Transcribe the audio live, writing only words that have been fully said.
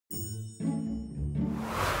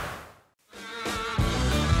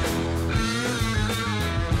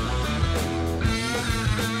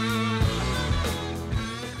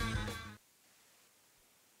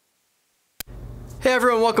Hey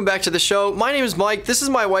everyone, welcome back to the show. My name is Mike, this is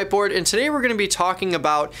my whiteboard, and today we're going to be talking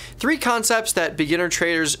about 3 concepts that beginner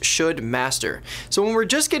traders should master. So when we're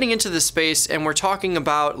just getting into this space and we're talking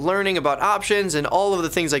about learning about options and all of the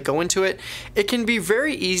things that go into it, it can be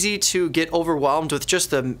very easy to get overwhelmed with just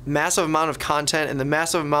the massive amount of content and the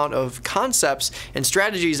massive amount of concepts and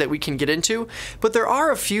strategies that we can get into. But there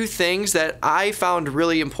are a few things that I found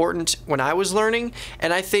really important when I was learning,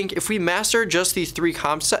 and I think if we master just these 3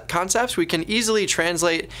 concepts, we can easily translate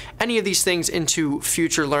any of these things into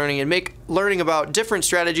future learning and make learning about different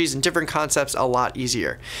strategies and different concepts a lot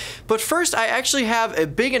easier. But first, I actually have a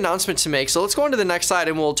big announcement to make, so let's go on to the next slide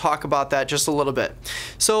and we'll talk about that just a little bit.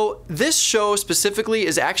 So this show specifically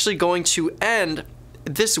is actually going to end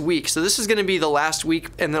this week. So this is going to be the last week,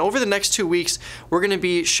 and then over the next 2 weeks we're going to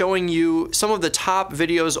be showing you some of the top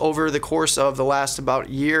videos over the course of the last about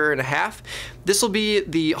year and a half. This will be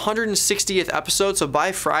the 160th episode, so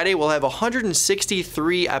by Friday we'll have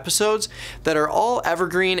 163 episodes that are all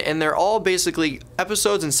evergreen, and they're all basically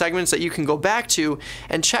episodes and segments that you can go back to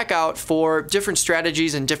and check out for different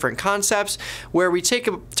strategies and different concepts where we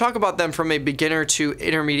talk about them from a beginner to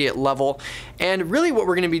intermediate level. And really what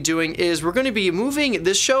we're going to be doing is we're going to be moving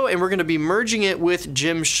this show and we're going to be merging it with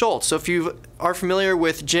Jim Schultz. So if you are familiar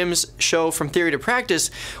with Jim's show From Theory to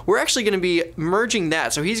Practice, we're actually going to be merging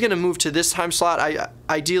that. So he's going to move to this time slot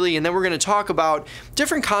ideally, and then we're going to talk about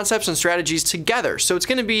different concepts and strategies together. So it's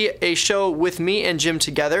going to be a show with me and Jim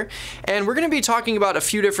together, and we're going to be talking about a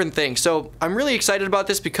few different things. So I'm really excited about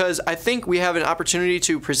this because I think we have an opportunity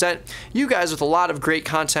to present you guys with a lot of great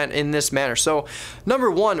content in this manner. So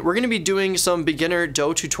number one, we're going to be doing some beginner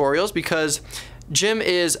dough tutorials because Jim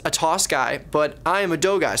is a toss guy, but I am a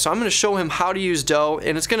dough guy. So I'm going to show him how to use dough,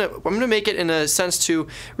 and I'm going to make it in a sense to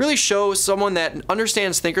really show someone that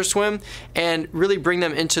understands Thinkorswim and really bring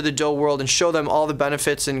them into the dough world and show them all the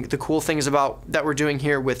benefits and the cool things about that we're doing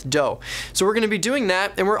here with dough. So we're going to be doing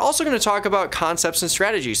that, and we're also going to talk about concepts and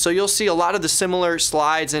strategies. So you'll see a lot of the similar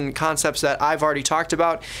slides and concepts that I've already talked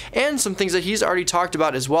about and some things that he's already talked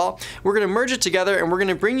about as well. We're going to merge it together, and we're going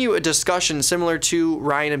to bring you a discussion similar to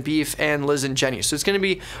Ryan and Beef and Liz and Jenny. So it's going to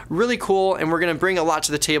be really cool, and we're going to bring a lot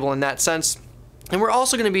to the table in that sense. And we're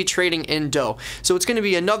also going to be trading in dough. So it's going to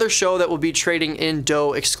be another show that will be trading in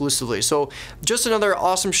dough exclusively. So just another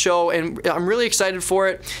awesome show, and I'm really excited for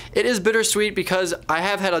it. It is bittersweet because I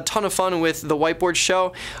have had a ton of fun with the whiteboard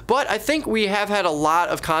show, but I think we have had a lot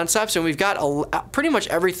of concepts, and we've got pretty much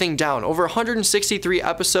everything down. Over 163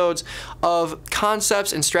 episodes of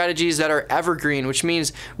concepts and strategies that are evergreen, which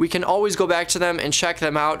means we can always go back to them and check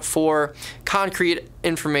them out for concrete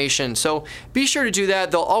information. So be sure to do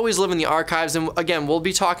that. They'll always live in the archives, and again, we'll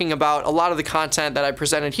be talking about a lot of the content that I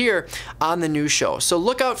presented here on the new show. So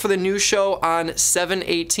look out for the new show on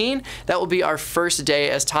 7/18. That will be our first day,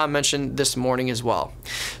 as Tom mentioned this morning as well.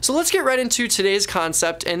 So let's get right into today's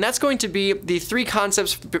concept, and that's going to be the 3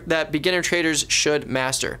 concepts that beginner traders should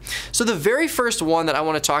master. So the very first one that I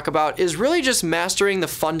want to talk about is really just mastering the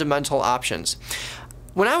fundamental options.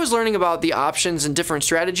 When I was learning about the options and different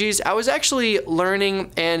strategies, I was actually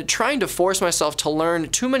learning and trying to force myself to learn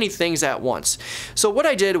too many things at once. So what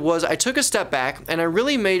I did was I took a step back and I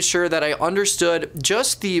really made sure that I understood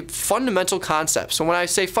just the fundamental concepts. So when I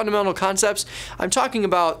say fundamental concepts, I'm talking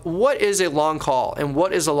about what is a long call and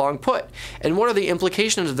what is a long put and what are the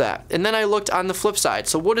implications of that. And then I looked on the flip side.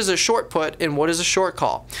 So what is a short put and what is a short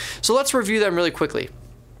call? So let's review them really quickly.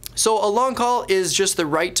 So a long call is just the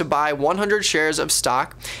right to buy 100 shares of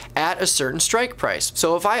stock at a certain strike price.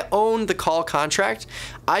 So if I own the call contract,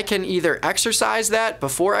 I can either exercise that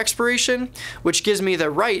before expiration, which gives me the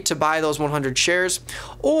right to buy those 100 shares,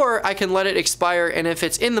 or I can let it expire, and if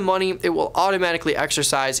it's in the money, it will automatically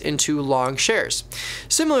exercise into long shares.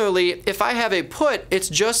 Similarly, if I have a put, it's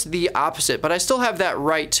just the opposite, but I still have that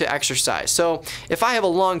right to exercise. So if I have a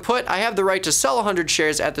long put, I have the right to sell 100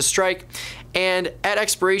 shares at the strike, and at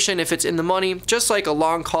expiration, if it's in the money, just like a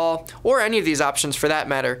long call or any of these options for that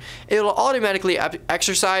matter, it'll automatically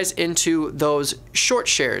exercise into those short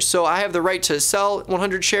shares. So I have the right to sell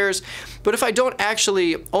 100 shares, but if I don't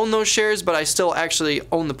actually own those shares, but I still actually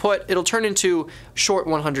own the put, it'll turn into short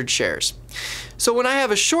 100 shares. So when I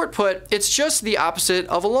have a short put, it's just the opposite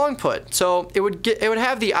of a long put. So it would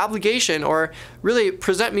have the obligation, or really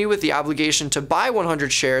present me with the obligation, to buy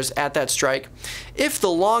 100 shares at that strike if the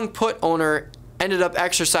long put owner ended up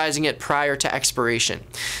exercising it prior to expiration.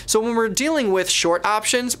 So when we're dealing with short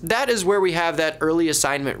options, that is where we have that early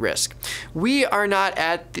assignment risk. We don't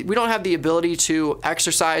have the ability to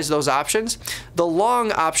exercise those options. The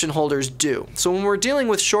long option holders do. So when we're dealing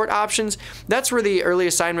with short options, that's where the early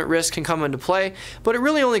assignment risk can come into play, but it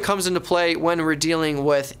really only comes into play when we're dealing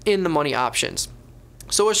with in the money options.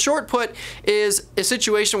 So a short put is a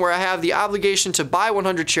situation where I have the obligation to buy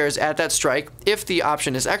 100 shares at that strike if the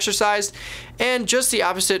option is exercised, and just the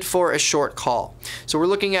opposite for a short call. So we're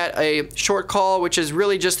looking at a short call, which is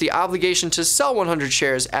really just the obligation to sell 100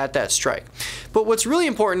 shares at that strike. But what's really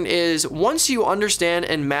important is once you understand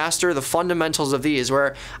and master the fundamentals of these,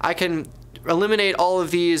 where I can eliminate all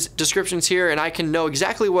of these descriptions here and I can know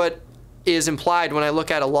exactly what is implied when I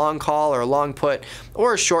look at a long call or a long put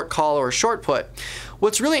or a short call or a short put.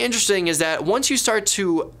 What's really interesting is that once you start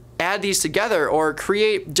to add these together or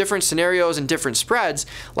create different scenarios and different spreads,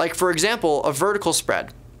 like for example, a vertical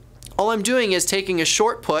spread, all I'm doing is taking a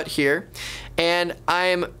short put here and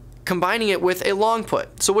I'm combining it with a long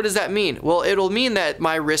put. So what does that mean? Well, it'll mean that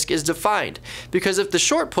my risk is defined, because if the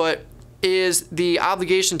short put is the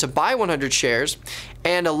obligation to buy 100 shares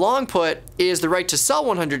and a long put is the right to sell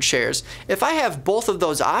 100 shares, if I have both of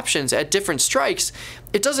those options at different strikes,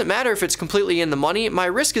 it doesn't matter if it's completely in the money. My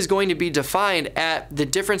risk is going to be defined at the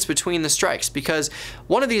difference between the strikes, because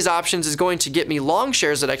one of these options is going to get me long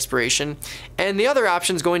shares at expiration and the other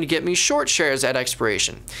option is going to get me short shares at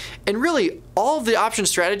expiration. And really, all of the option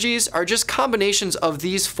strategies are just combinations of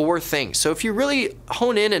these four things. So if you really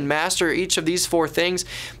hone in and master each of these four things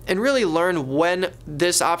and really learn when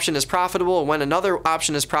this option is profitable and when another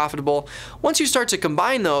option is profitable, once you start to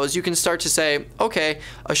combine those, you can start to say, okay,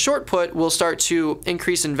 a short put will start to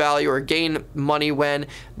increase in value or gain money when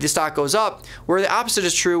the stock goes up, where the opposite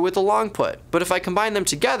is true with a long put. But if I combine them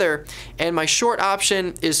together and my short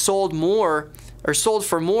option is sold more or sold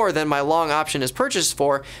for more than my long option is purchased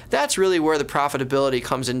for, that's really where the profitability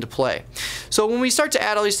comes into play. So when we start to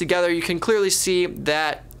add all these together, you can clearly see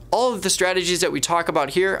that all of the strategies that we talk about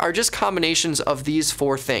here are just combinations of these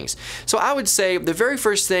four things. So I would say the very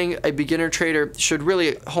first thing a beginner trader should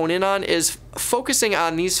really hone in on is focusing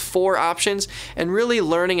on these four options and really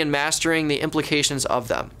learning and mastering the implications of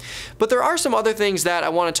them. But there are some other things that I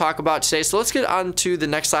want to talk about today, so let's get on to the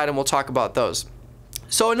next slide and we'll talk about those.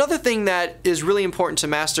 So another thing that is really important to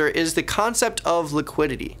master is the concept of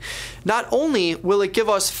liquidity. Not only will it give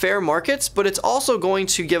us fair markets, but it's also going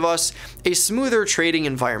to give us a smoother trading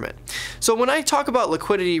environment. So when I talk about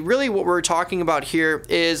liquidity, really what we're talking about here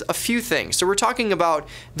is a few things. So we're talking about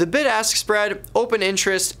the bid-ask spread, open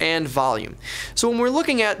interest, and volume. So when we're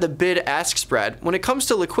looking at the bid-ask spread, when it comes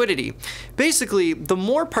to liquidity, basically the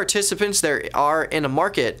more participants there are in a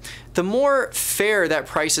market, the more fair that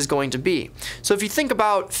price is going to be. So if you think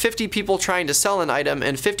about 50 people trying to sell an item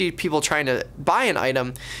and 50 people trying to buy an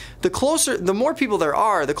item, the more people there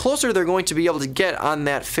are, the closer they're going to be able to get on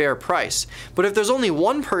that fair price. But if there's only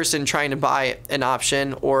one person trying to buy an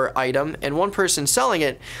option or item and one person selling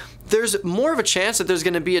it, there's more of a chance that there's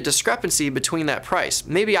going to be a discrepancy between that price.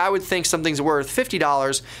 Maybe I would think something's worth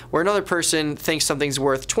 $50 where another person thinks something's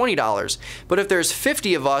worth $20. But if there's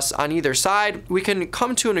 50 of us on either side, we can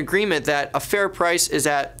come to an agreement that a fair price is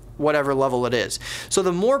at whatever level it is. So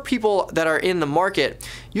the more people that are in the market,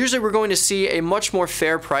 usually we're going to see a much more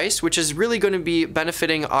fair price, which is really going to be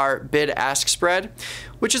benefiting our bid-ask spread,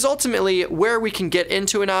 which is ultimately where we can get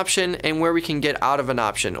into an option and where we can get out of an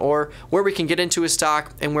option, or where we can get into a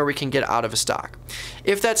stock and where we can get out of a stock.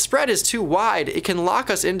 If that spread is too wide, it can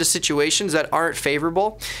lock us into situations that aren't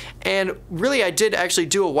favorable. And really, I did actually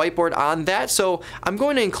do a whiteboard on that. So I'm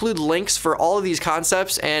going to include links for all of these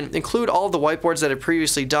concepts and include all of the whiteboards that I've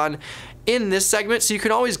previously done in this segment, so you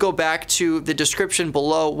can always go back to the description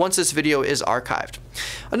below once this video is archived.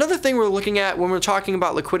 Another thing we're looking at when we're talking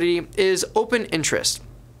about liquidity is open interest.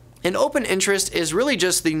 And open interest is really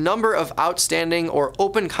just the number of outstanding or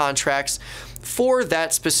open contracts for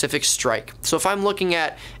that specific strike. So if I'm looking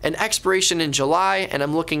at an expiration in July and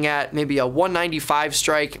I'm looking at maybe a 195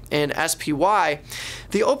 strike in SPY,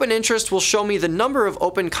 the open interest will show me the number of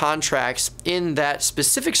open contracts in that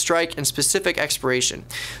specific strike and specific expiration.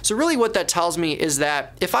 So really what that tells me is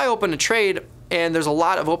that if I open a trade and there's a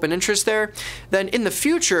lot of open interest there, then in the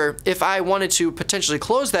future, if I wanted to potentially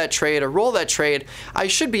close that trade or roll that trade, I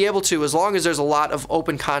should be able to, as long as there's a lot of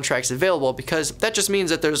open contracts available, because that just means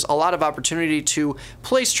that there's a lot of opportunity to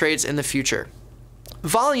place trades in the future.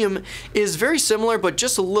 Volume is very similar, but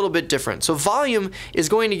just a little bit different. So volume is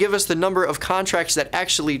going to give us the number of contracts that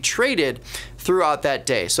actually traded throughout that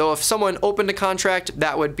day. So if someone opened a contract,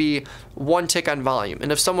 that would be one tick on volume.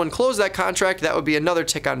 And if someone closed that contract, that would be another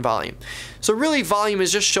tick on volume. So really, volume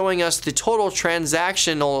is just showing us the total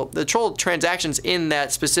transactions in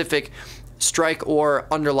that specific strike or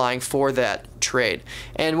underlying for that trade.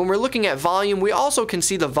 And when we're looking at volume, we also can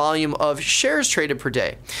see the volume of shares traded per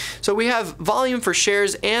day. So we have volume for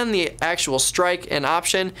shares and the actual strike and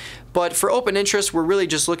option, but for open interest, we're really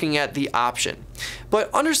just looking at the option.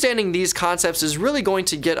 But understanding these concepts is really going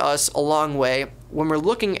to get us a long way when we're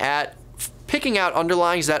looking at picking out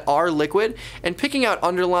underlyings that are liquid and picking out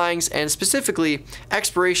underlyings and specifically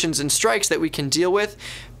expirations and strikes that we can deal with,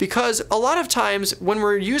 because a lot of times when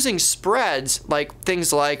we're using spreads, like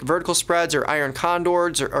things like vertical spreads or iron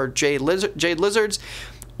condors or jade lizards,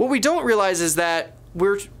 what we don't realize is that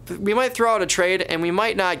we might throw out a trade and we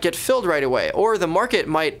might not get filled right away, or the market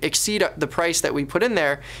might exceed the price that we put in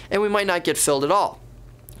there and we might not get filled at all.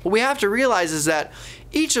 What we have to realize is that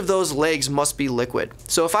each of those legs must be liquid.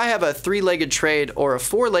 So if I have a 3-legged trade or a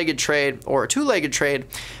 4-legged trade or a 2-legged trade,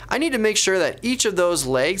 I need to make sure that each of those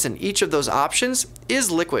legs and each of those options is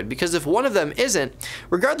liquid, because if one of them isn't,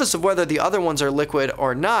 regardless of whether the other ones are liquid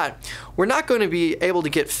or not, we're not going to be able to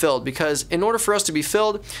get filled, because in order for us to be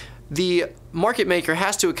filled, the market maker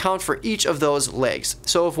has to account for each of those legs.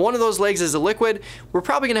 So if one of those legs is a liquid, we're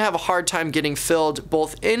probably going to have a hard time getting filled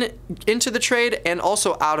both into the trade and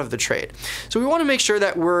also out of the trade. So we want to make sure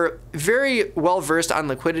that we're very well versed on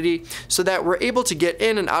liquidity so that we're able to get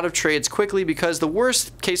in and out of trades quickly, because the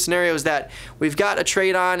worst case scenario is that we've got a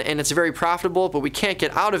trade on and it's very profitable, but we can't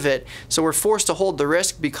get out of it, so we're forced to hold the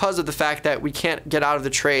risk because of the fact that we can't get out of the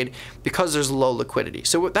trade because there's low liquidity.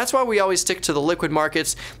 So that's why we always stick to the liquid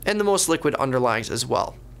markets and the most liquid underlyings as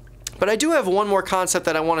well. But I do have one more concept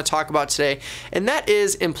that I want to talk about today, and that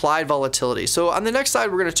is implied volatility. So on the next slide,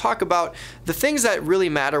 we're going to talk about the things that really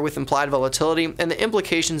matter with implied volatility and the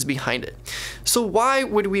implications behind it. So why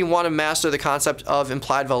would we want to master the concept of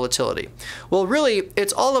implied volatility? Well, really,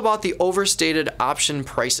 it's all about the overstated option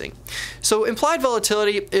pricing. So implied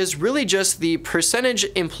volatility is really just the percentage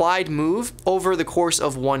implied move over the course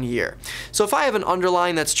of 1 year. So if I have an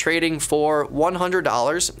underlying that's trading for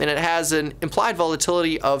 $100 and it has an implied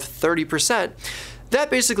volatility of 30%, that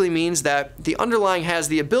basically means that the underlying has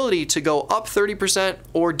the ability to go up 30%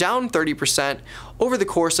 or down 30% over the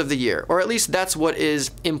course of the year, or at least that's what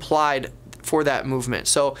is implied for that movement.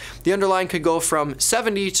 So the underlying could go from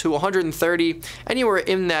 70 to 130, anywhere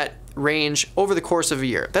in that range over the course of a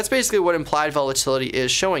year. That's basically what implied volatility is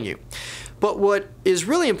showing you. But what is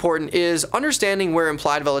really important is understanding where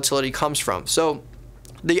implied volatility comes from. So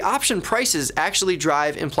the option prices actually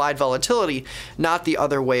drive implied volatility, not the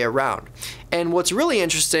other way around. And what's really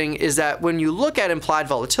interesting is that when you look at implied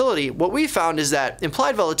volatility, what we found is that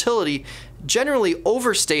implied volatility generally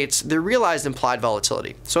overstates the realized implied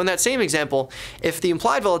volatility. So in that same example, if the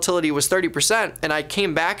implied volatility was 30% and I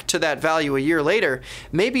came back to that value a year later,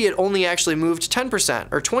 maybe it only actually moved 10%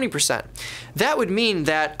 or 20%. That would mean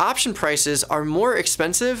that option prices are more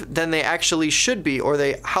expensive than they actually should be, or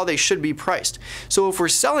how they should be priced. So if we're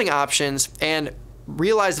selling options and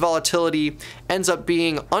realized volatility ends up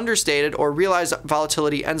being understated, or realized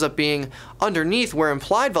volatility ends up being underneath where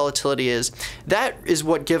implied volatility is, that is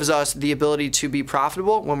what gives us the ability to be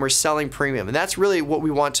profitable when we're selling premium. And that's really what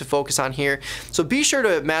we want to focus on here. So be sure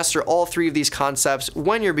to master all three of these concepts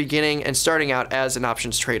when you're beginning and starting out as an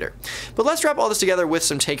options trader. But let's wrap all this together with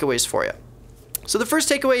some takeaways for you. So the first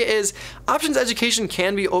takeaway is options education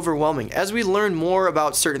can be overwhelming. As we learn more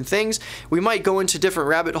about certain things, we might go into different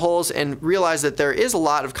rabbit holes and realize that there is a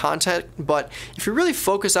lot of content, but if you really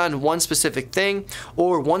focus on one specific thing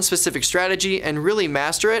or one specific strategy and really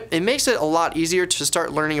master it, it makes it a lot easier to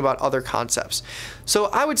start learning about other concepts. So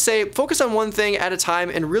I would say focus on one thing at a time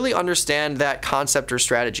and really understand that concept or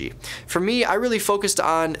strategy. For me, I really focused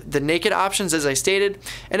on the naked options, as I stated,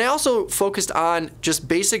 and I also focused on just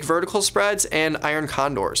basic vertical spreads and iron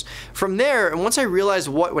condors. From there, and once I realized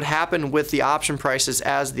what would happen with the option prices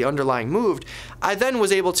as the underlying moved, I then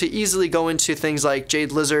was able to easily go into things like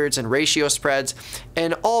jade lizards and ratio spreads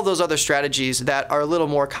and all those other strategies that are a little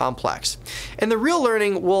more complex. And the real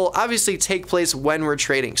learning will obviously take place when we're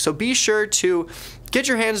trading. So be sure to get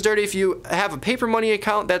your hands dirty. If you have a paper money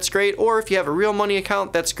account, that's great, or if you have a real money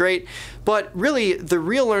account, that's great. But really, the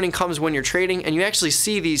real learning comes when you're trading and you actually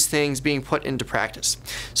see these things being put into practice.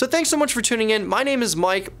 So thanks so much for tuning in. My name is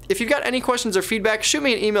Mike. If you've got any questions or feedback, shoot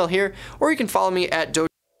me an email here, or you can follow me at Dojo.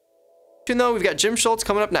 Even though we've got Jim Schultz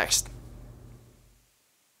coming up next.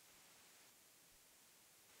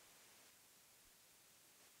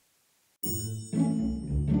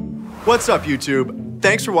 What's up, YouTube?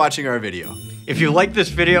 Thanks for watching our video. If you like this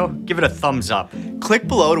video, give it a thumbs up. Click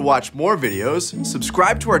below to watch more videos,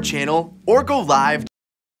 subscribe to our channel, or go live.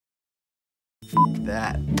 F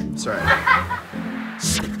that. Sorry.